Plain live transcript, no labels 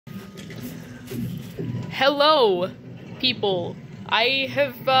Hello, people. I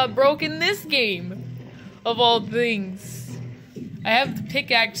have broken this game, of all things. I have the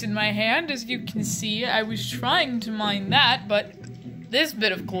pickaxe in my hand, as you can see. I was trying to mine that, but this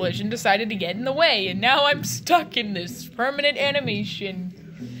bit of collision decided to get in the way, and now I'm stuck in this permanent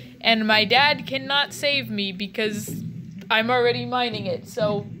animation. And my dad cannot save me because I'm already mining it,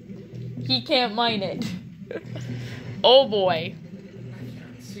 so he can't mine it. Oh boy.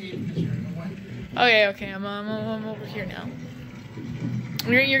 Okay, I'm over here now.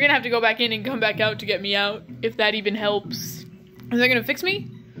 You're gonna have to go back in and come back out to get me out, if that even helps. Is that gonna fix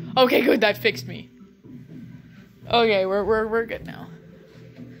me? Okay, good, that fixed me. Okay, we're good now.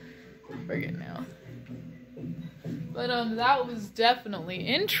 We're good now. But that was definitely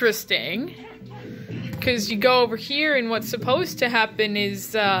interesting. Because you go over here and what's supposed to happen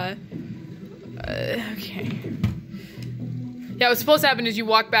is okay. Yeah, what's supposed to happen is you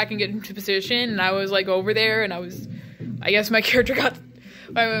walk back and get into position, and I was like over there, and I guess my character got,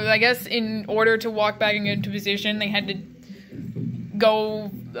 I guess in order to walk back and get into position, they had to go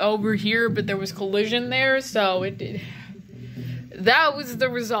over here, but there was collision there, so it did. That was the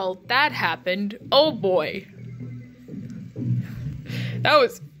result. That happened. Oh boy. That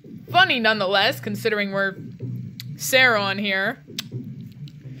was funny nonetheless, considering we're Sarah on here.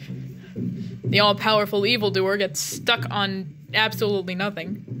 The all-powerful evildoer gets stuck on absolutely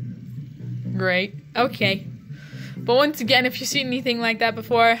nothing. Great. Okay. But once again, if you've seen anything like that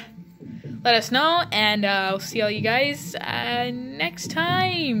before, let us know, and I'll see all you guys next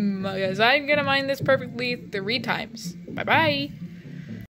time. Because I'm gonna mine this perfectly 3 times. Bye-bye.